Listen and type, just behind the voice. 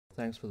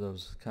thanks for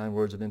those kind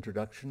words of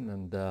introduction,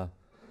 and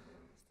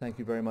thank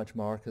you very much,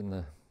 Mark, and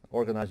the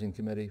organizing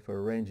committee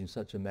for arranging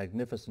such a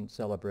magnificent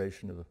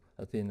celebration of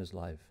Athina's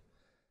life.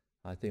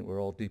 I think we're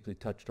all deeply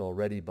touched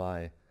already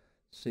by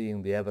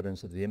seeing the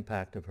evidence of the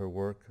impact of her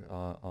work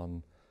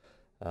on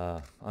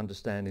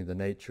understanding the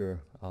nature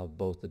of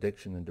both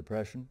addiction and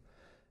depression.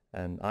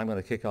 And I'm going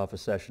to kick off a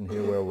session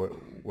here where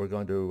we're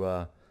going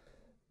to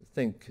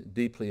think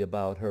deeply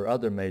about her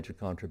other major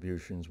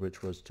contributions,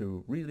 which was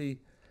to really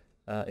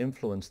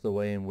influence the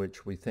way in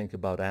which we think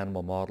about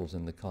animal models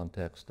in the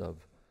context of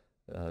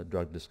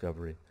drug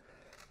discovery.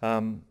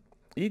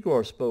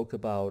 Igor spoke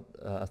about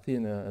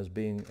Athina as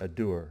being a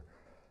doer.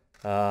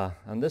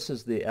 And this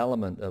is the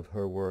element of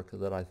her work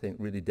that I think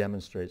really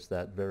demonstrates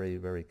that very,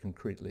 very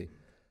concretely.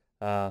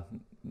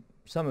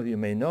 Some of you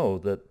may know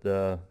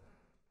that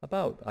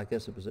about, I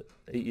guess it was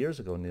 8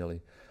 years ago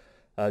nearly,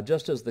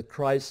 just as the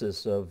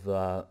crisis of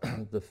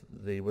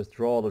the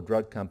withdrawal of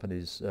drug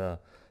companies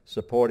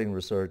supporting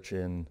research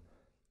in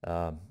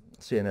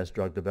CNS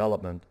drug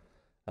development,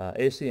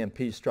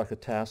 ACMP struck a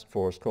task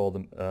force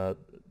called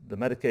the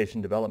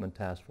Medication Development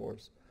Task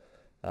Force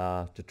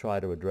to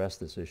try to address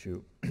this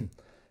issue.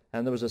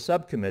 And there was a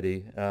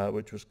subcommittee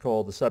which was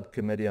called the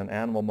Subcommittee on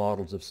Animal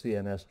Models of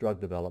CNS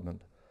Drug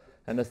Development.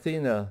 And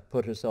Athina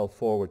put herself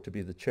forward to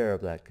be the chair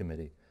of that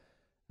committee.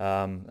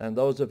 And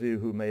those of you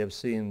who may have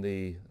seen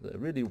the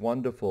really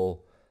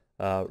wonderful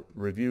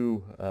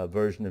review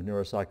version of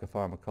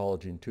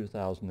neuropsychopharmacology in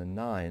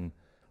 2009,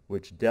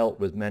 which dealt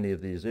with many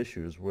of these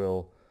issues,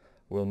 will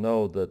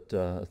know that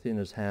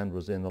Athina's hand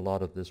was in a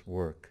lot of this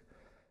work.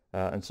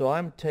 And so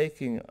I'm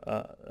taking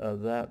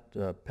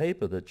that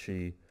paper that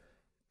she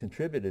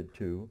contributed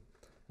to,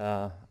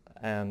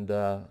 and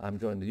I'm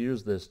going to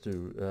use this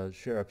to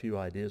share a few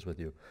ideas with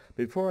you.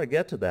 Before I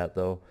get to that,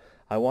 though,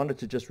 I wanted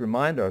to just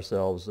remind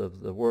ourselves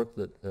of the work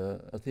that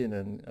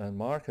Athina and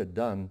Mark had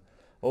done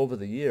over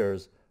the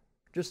years,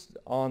 just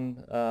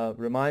on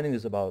reminding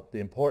us about the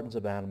importance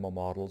of animal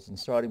models, and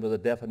starting with a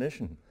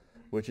definition,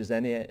 which is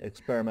any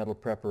experimental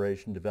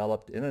preparation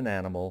developed in an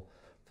animal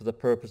for the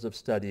purpose of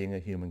studying a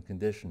human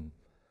condition.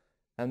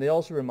 And they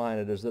also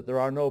reminded us that there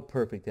are no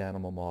perfect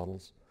animal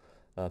models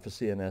for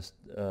CNS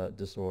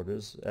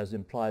disorders, as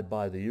implied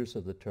by the use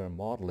of the term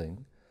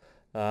modeling,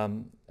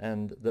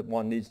 and that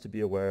one needs to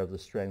be aware of the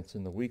strengths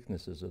and the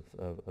weaknesses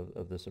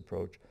of this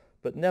approach.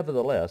 But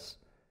nevertheless,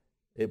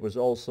 it was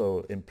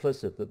also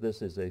implicit that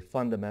this is a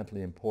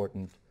fundamentally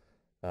important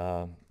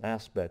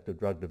aspect of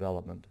drug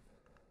development.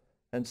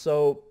 And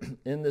so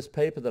in this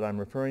paper that I'm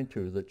referring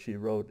to, that she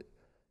wrote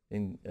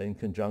in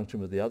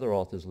conjunction with the other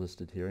authors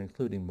listed here,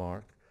 including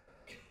Mark,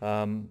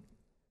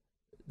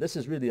 this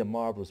is really a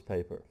marvelous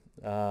paper.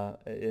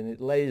 And it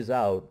lays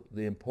out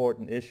the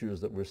important issues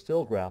that we're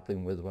still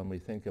grappling with when we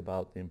think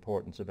about the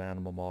importance of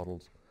animal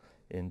models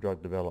in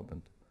drug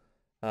development.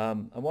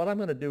 And what I'm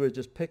going to do is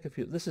just pick a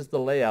few. This is the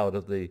layout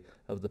of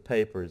the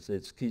paper.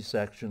 It's key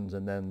sections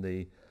and then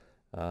the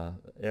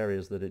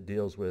areas that it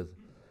deals with.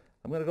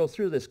 I'm going to go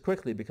through this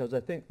quickly because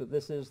I think that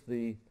this is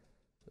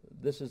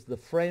the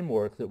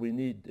framework that we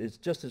need. It's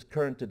just as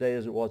current today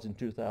as it was in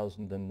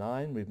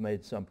 2009. We've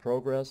made some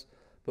progress,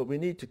 but we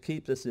need to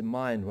keep this in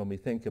mind when we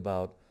think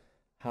about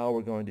how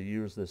we're going to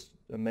use this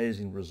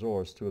amazing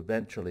resource to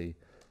eventually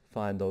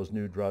find those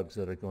new drugs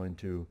that are going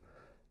to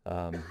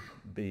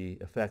be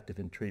effective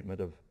in treatment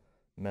of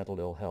mental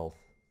ill health,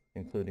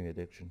 including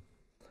addiction.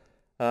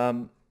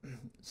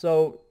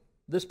 So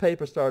this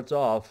paper starts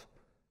off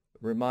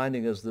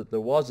reminding us that there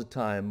was a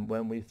time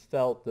when we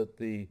felt that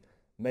the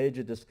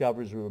major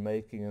discoveries we were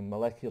making in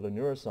molecular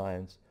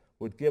neuroscience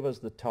would give us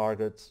the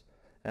targets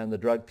and the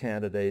drug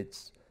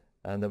candidates,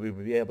 and that we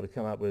would be able to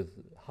come up with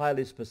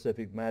highly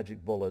specific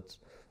magic bullets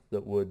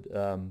that would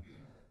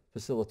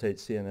facilitate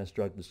CNS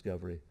drug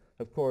discovery.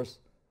 Of course,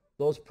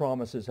 those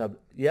promises have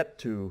yet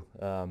to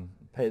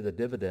pay the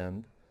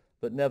dividend,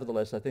 but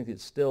nevertheless, I think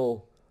it's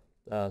still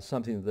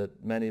something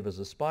that many of us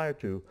aspire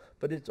to,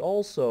 but it's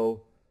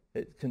also,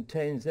 it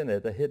contains in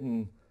it a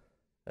hidden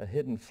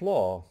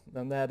flaw,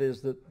 and that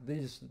is that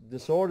these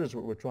disorders that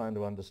we're trying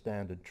to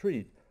understand and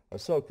treat are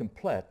so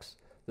complex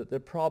that they're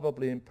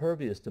probably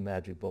impervious to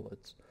magic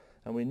bullets.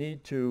 And we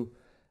need to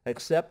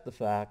accept the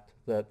fact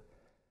that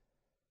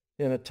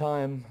in a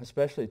time,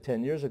 especially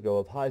 10 years ago,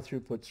 of high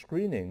throughput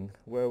screening,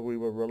 where we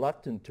were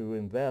reluctant to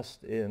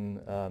invest in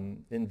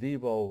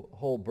vivo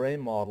whole brain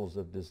models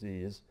of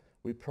disease,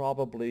 we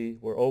probably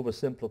were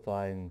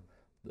oversimplifying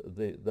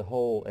the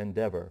whole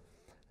endeavor,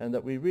 and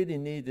that we really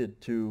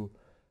needed to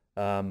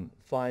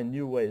find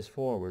new ways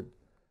forward.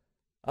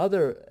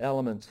 Other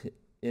elements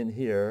in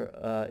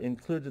here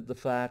included the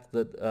fact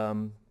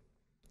that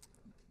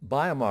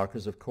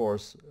biomarkers, of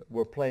course,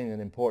 were playing an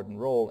important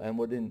role and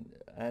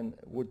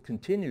would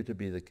continue to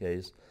be the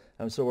case.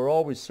 And so we're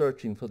always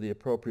searching for the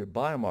appropriate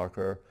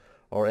biomarker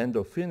or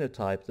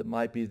endophenotype that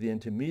might be the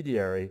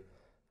intermediary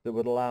that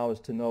would allow us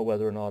to know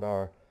whether or not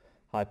our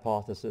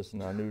hypothesis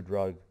and our new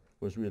drug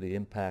was really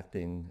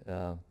impacting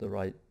the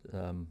right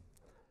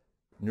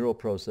neural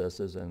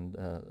processes and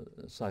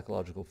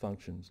psychological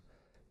functions.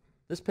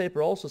 This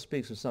paper also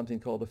speaks of something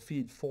called a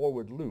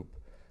feed-forward loop.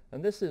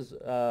 And this is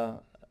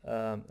an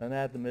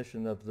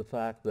admonition of the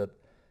fact that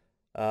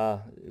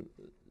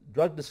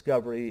drug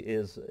discovery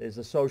is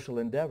a social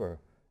endeavor.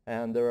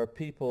 And there are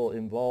people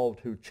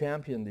involved who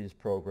champion these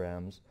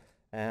programs.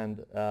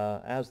 And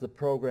as the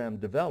program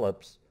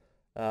develops,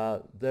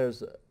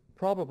 there's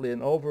probably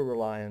an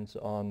over-reliance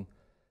on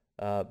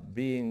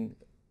being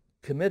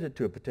committed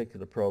to a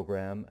particular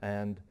program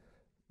and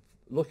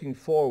looking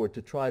forward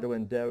to try to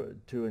endeavor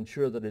to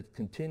ensure that it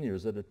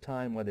continues at a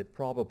time when it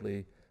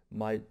probably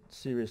might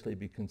seriously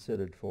be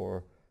considered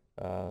for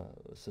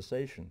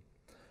cessation.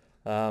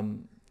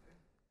 Coming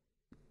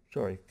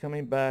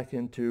back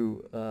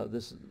into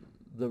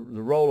the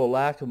role or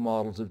lack of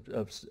models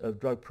of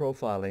drug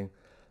profiling,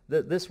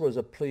 this was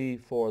a plea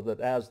for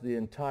that as the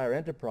entire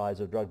enterprise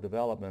of drug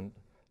development,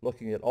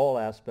 looking at all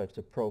aspects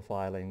of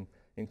profiling,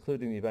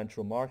 including the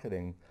eventual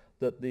marketing,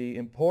 that the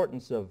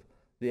importance of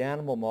the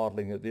animal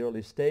modeling at the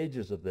early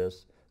stages of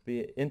this be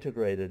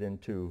integrated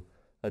into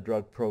a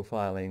drug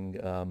profiling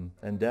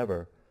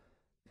endeavor.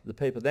 The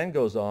paper then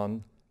goes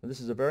on, and this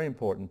is a very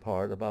important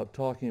part, about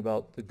talking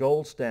about the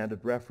gold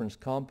standard reference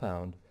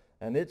compound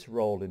and its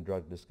role in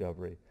drug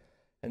discovery.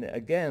 And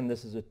again,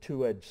 this is a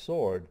two-edged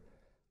sword.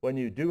 When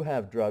you do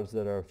have drugs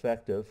that are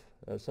effective,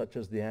 such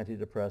as the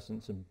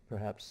antidepressants and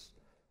perhaps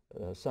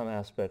some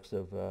aspects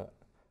of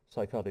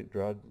psychotic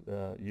drug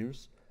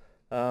use,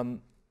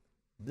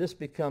 this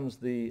becomes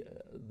the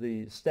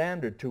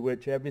standard to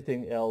which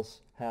everything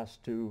else has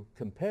to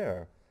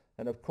compare.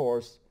 And of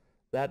course,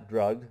 that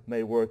drug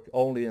may work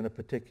only in a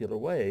particular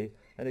way,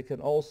 and it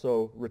can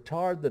also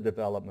retard the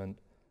development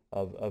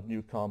of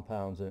new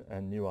compounds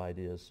and new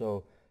ideas.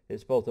 So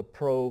it's both a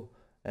pro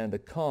and a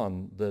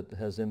con that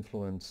has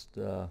influenced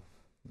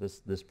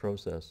this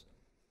process.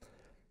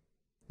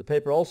 The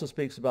paper also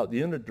speaks about the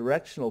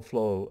unidirectional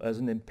flow as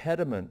an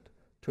impediment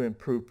to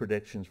improve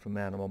predictions from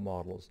animal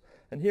models.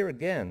 And here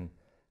again,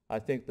 I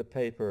think the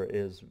paper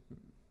is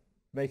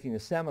making a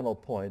seminal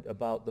point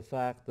about the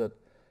fact that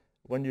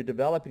when you're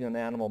developing an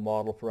animal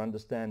model for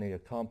understanding a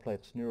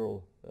complex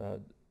neural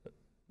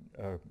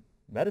or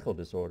medical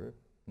disorder,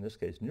 in this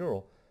case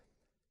neural,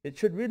 it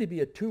should really be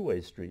a two-way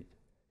street.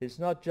 It's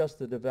not just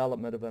the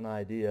development of an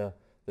idea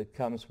that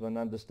comes from an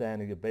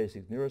understanding of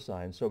basic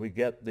neuroscience. So we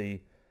get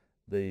the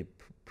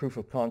proof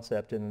of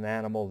concept in an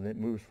animal and it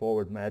moves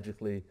forward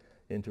magically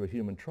into a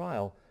human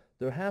trial.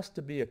 There has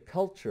to be a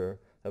culture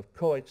of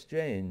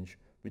co-exchange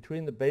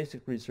between the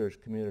basic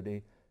research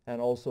community and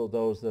also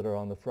those that are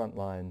on the front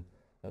line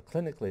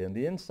clinically. And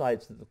the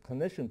insights that the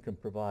clinician can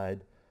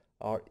provide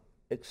are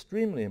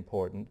extremely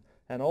important,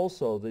 and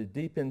also the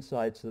deep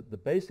insights that the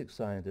basic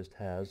scientist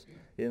has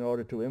in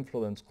order to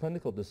influence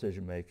clinical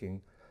decision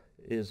making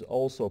is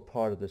also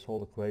part of this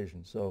whole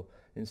equation. So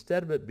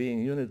instead of it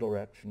being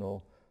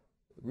unidirectional,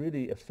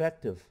 really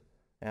effective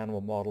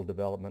animal model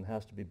development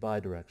has to be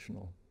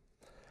bidirectional.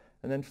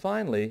 And then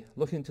finally,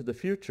 looking to the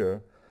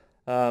future,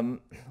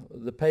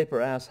 the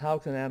paper asks how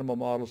can animal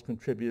models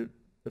contribute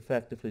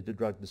effectively to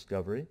drug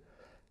discovery?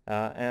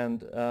 The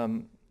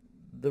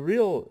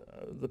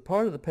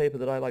part of the paper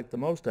that I like the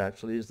most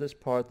actually is this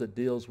part that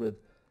deals with,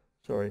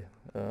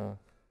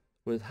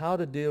 with how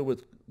to deal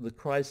with the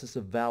crisis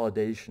of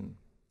validation,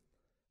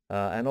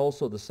 and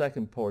also the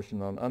second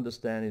portion on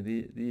understanding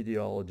the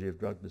etiology of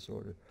drug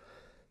disorder.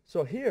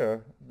 So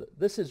here,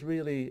 this is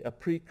really a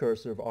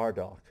precursor of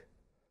RDoc.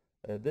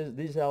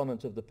 These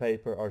elements of the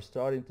paper are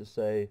starting to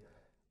say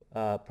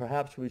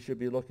perhaps we should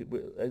be looking,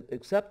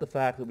 accept the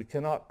fact that we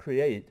cannot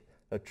create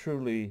a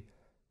truly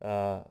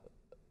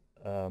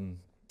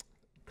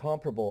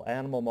comparable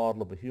animal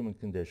model of a human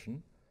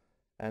condition.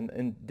 And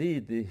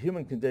indeed, the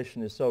human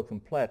condition is so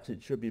complex,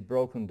 it should be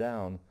broken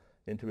down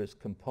into its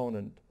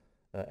component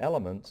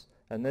elements.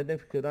 And then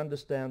if we could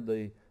understand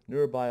the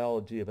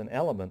neurobiology of an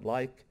element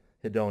like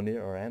hedonia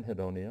or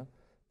anhedonia,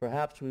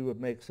 perhaps we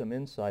would make some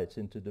insights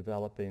into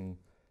developing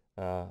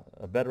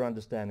a better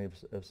understanding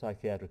of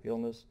psychiatric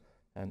illness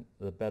and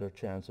the better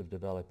chance of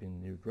developing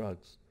new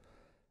drugs.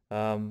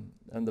 And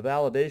the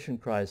validation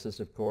crisis,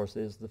 of course,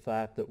 is the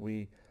fact that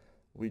we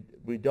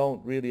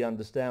don't really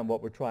understand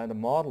what we're trying to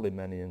model in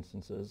many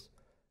instances,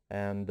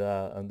 and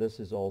this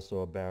is also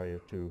a barrier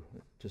to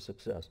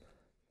success.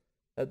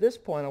 At this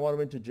point, I want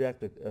to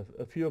interject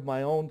a few of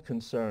my own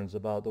concerns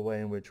about the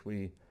way in which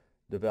we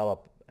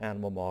develop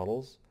animal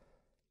models,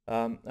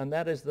 and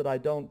that is that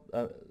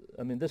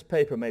I mean, this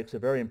paper makes a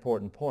very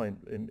important point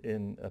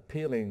in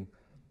appealing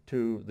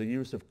to the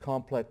use of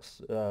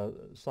complex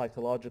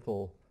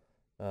psychological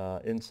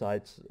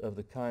insights of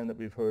the kind that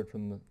we've heard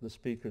from the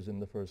speakers in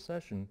the first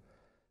session.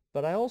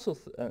 But I also,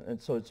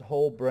 and so it's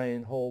whole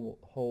brain,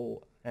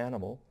 whole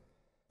animal.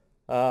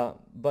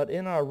 But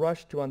in our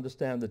rush to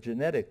understand the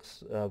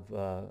genetics of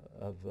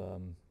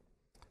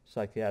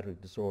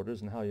psychiatric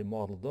disorders and how you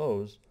model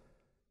those,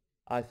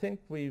 I think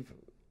we've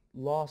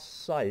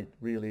lost sight,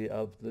 really,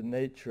 of the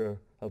nature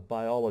of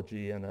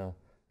biology in an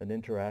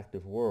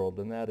interactive world,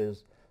 and that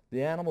is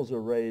the animals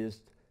are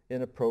raised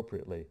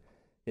inappropriately.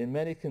 In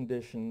many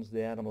conditions,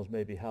 the animals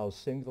may be housed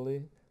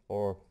singly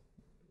or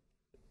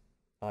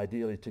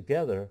ideally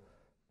together,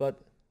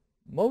 but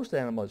most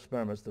animal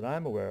experiments that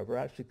I'm aware of are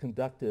actually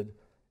conducted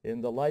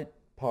in the light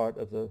part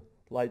of the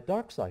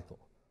light-dark cycle.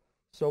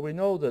 So we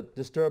know that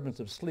disturbance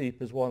of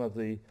sleep is one of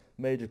the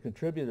major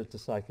contributors to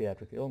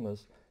psychiatric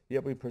illness,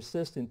 yet we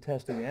persist in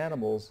testing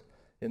animals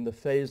in the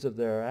phase of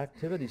their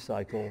activity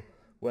cycle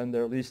when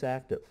they're least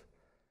active.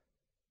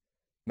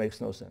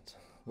 Makes no sense.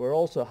 We're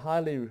also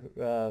highly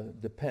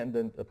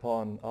dependent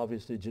upon,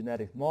 obviously,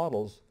 genetic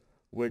models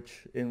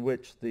in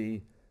which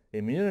the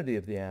immunity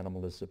of the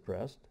animal is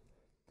suppressed.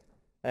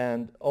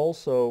 And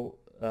also,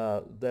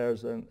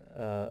 there's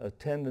a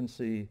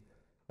tendency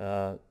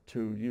to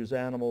use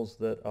animals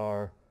that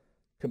are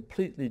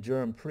completely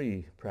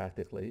germ-free,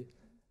 practically.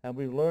 And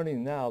we're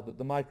learning now that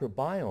the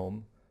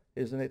microbiome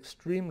is an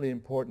extremely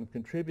important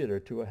contributor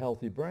to a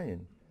healthy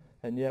brain.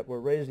 And yet we're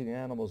raising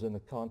animals in a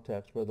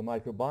context where the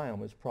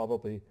microbiome is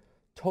probably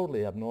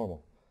totally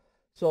abnormal.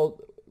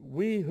 So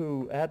we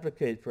who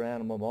advocate for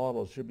animal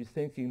models should be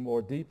thinking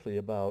more deeply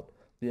about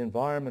the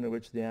environment in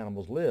which the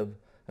animals live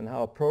and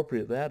how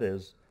appropriate that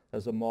is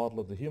as a model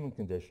of the human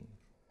condition.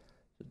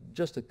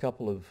 Just a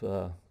couple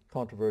of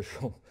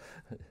controversial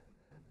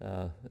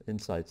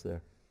insights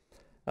there.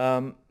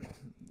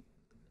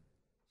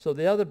 So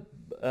the other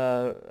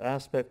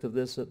aspect of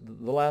this,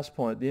 the last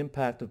point, the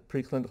impact of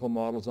preclinical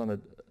models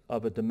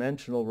of a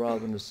dimensional rather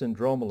than a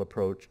syndromal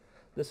approach.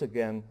 This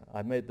again,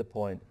 I made the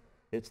point,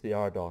 it's the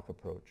RDoc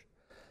approach.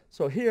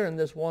 So here in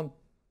this one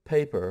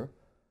paper,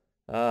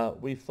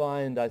 we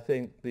find, I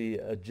think, the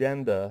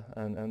agenda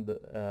and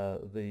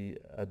the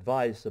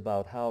advice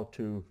about how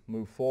to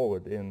move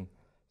forward in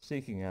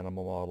seeking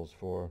animal models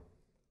for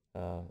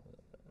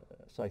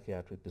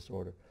psychiatric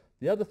disorder.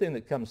 The other thing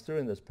that comes through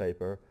in this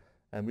paper,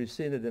 and we've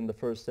seen it in the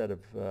first set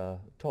of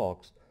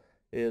talks,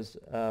 is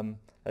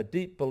a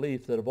deep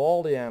belief that of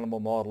all the animal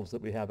models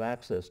that we have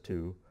access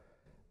to,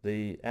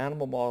 the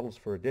animal models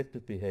for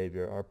addictive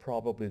behavior are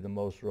probably the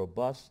most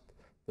robust,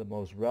 the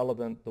most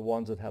relevant, the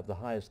ones that have the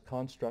highest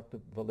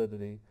constructive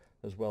validity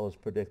as well as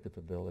predictive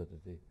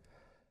validity.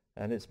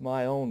 And it's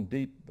my own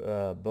deep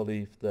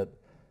belief that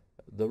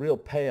the real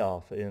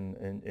payoff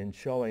in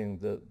showing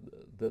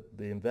that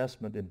the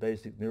investment in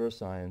basic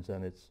neuroscience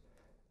and its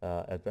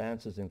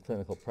advances in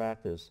clinical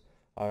practice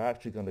are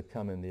actually going to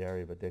come in the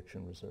area of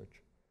addiction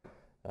research.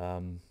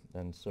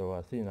 And so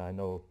Athina, I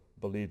know,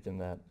 believed in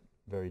that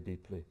very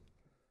deeply.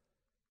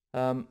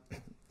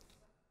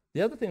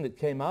 The other thing that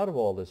came out of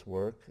all this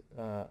work,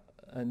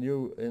 and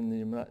you in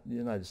the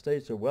United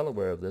States are well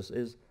aware of this,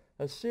 is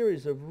a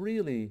series of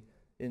really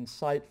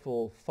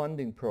insightful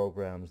funding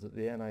programs that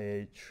the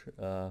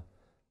NIH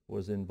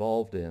was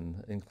involved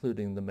in,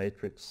 including the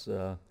Matrix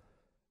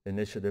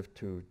initiative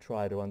to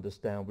try to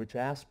understand which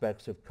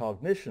aspects of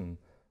cognition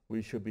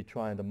we should be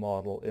trying to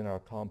model in our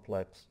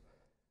complex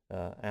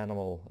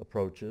animal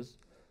approaches,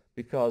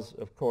 because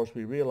of course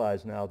we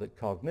realize now that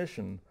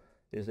cognition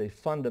is a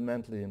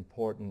fundamentally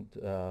important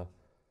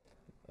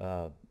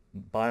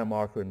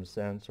biomarker in a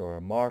sense, or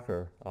a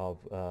marker of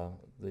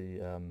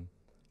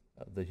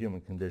the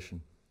human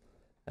condition.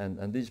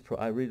 And these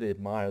I really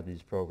admire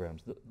these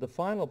programs. The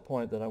final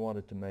point that I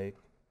wanted to make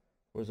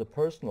was a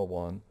personal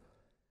one,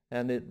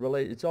 and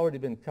it's already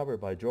been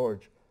covered by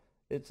George.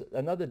 It's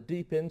another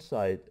deep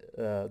insight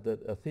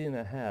that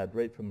Athina had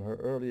right from her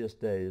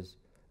earliest days,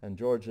 and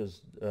George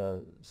has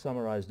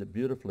summarized it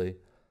beautifully,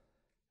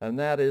 and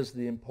that is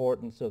the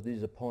importance of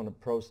these opponent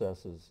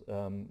processes,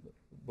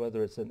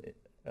 whether it's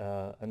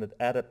an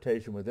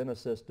adaptation within a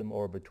system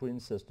or between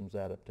systems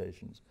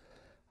adaptations.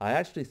 I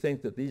actually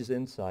think that these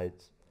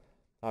insights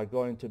are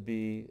going to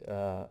be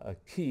a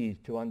key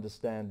to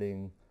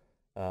understanding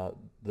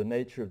the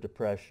nature of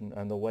depression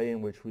and the way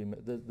in which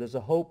there's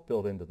a hope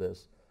built into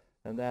this,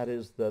 and that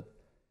is that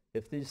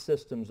if these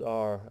systems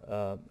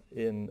are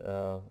in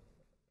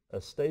a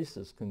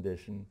stasis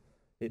condition,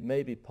 it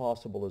may be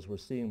possible, as we're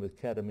seeing with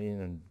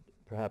ketamine and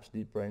perhaps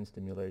deep brain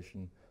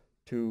stimulation,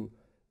 to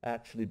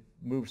actually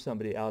move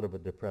somebody out of a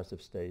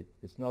depressive state.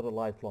 It's not a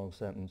lifelong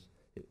sentence.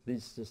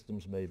 These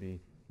systems may be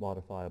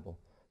modifiable.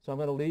 So I'm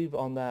going to leave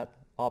on that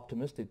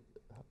optimistic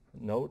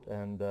note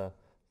and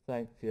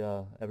thank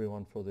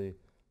everyone for the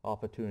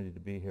opportunity to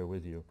be here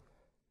with you.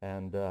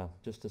 And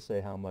just to say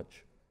how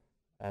much,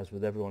 as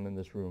with everyone in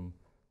this room,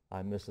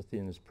 I miss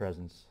Athina's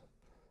presence.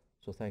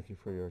 So thank you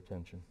for your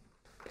attention.